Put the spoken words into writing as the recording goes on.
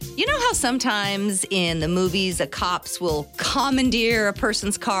You know how sometimes in the movies, the cops will commandeer a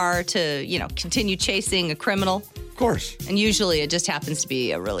person's car to, continue chasing a criminal? Of course. And usually it just happens to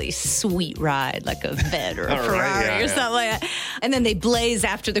be a really sweet ride, like a Vet or a Ferrari or something like that. And then they blaze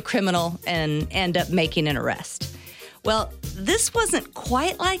after the criminal and end up making an arrest. Well, this wasn't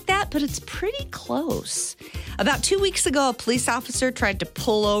quite like that, but it's pretty close. About 2 weeks ago, a police officer tried to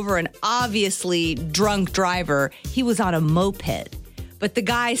pull over an obviously drunk driver. He was on a moped. But the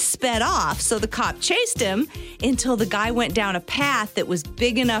guy sped off, so the cop chased him until the guy went down a path that was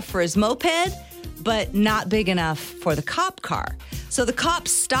big enough for his moped, but not big enough for the cop car. So the cop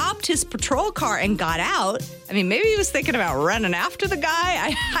stopped his patrol car and got out. I mean, maybe he was thinking about running after the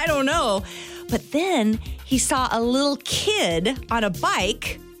guy. I don't know. But then he saw a little kid on a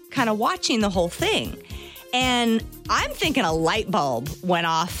bike kind of watching the whole thing. And I'm thinking a light bulb went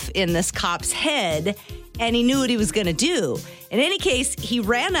off in this cop's head, and he knew what he was going to do. In any case, he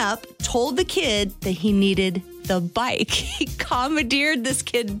ran up, told the kid that he needed the bike. He commandeered this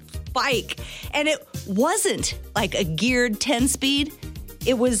kid's bike, and it wasn't like a geared 10-speed.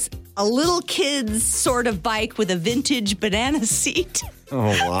 It was a little kid's sort of bike with a vintage banana seat. Oh,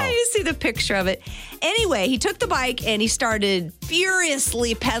 wow. You see the picture of it. Anyway, he took the bike and he started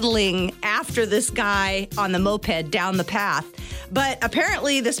furiously pedaling after this guy on the moped down the path. But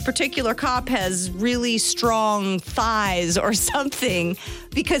apparently this particular cop has really strong thighs or something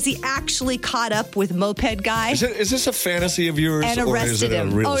because he actually caught up with moped guy. Is this a fantasy of yours and or is it arrested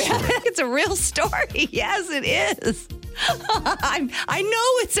him. a real story? It's a real story. Yes, it is. I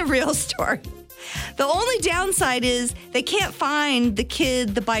know it's a real story. The only downside is they can't find the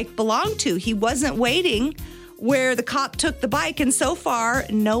kid the bike belonged to. He wasn't waiting where the cop took the bike, and so far,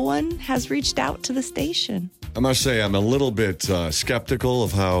 no one has reached out to the station. I must say, I'm a little bit skeptical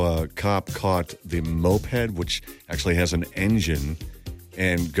of how a cop caught the moped, which actually has an engine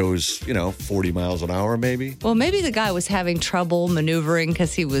and goes, 40 miles an hour maybe. Well, maybe the guy was having trouble maneuvering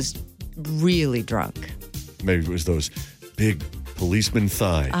because he was really drunk. Maybe it was those big policeman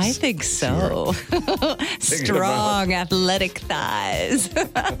thighs. I think so. Strong, athletic thighs.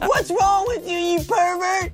 What's wrong with you, you pervert?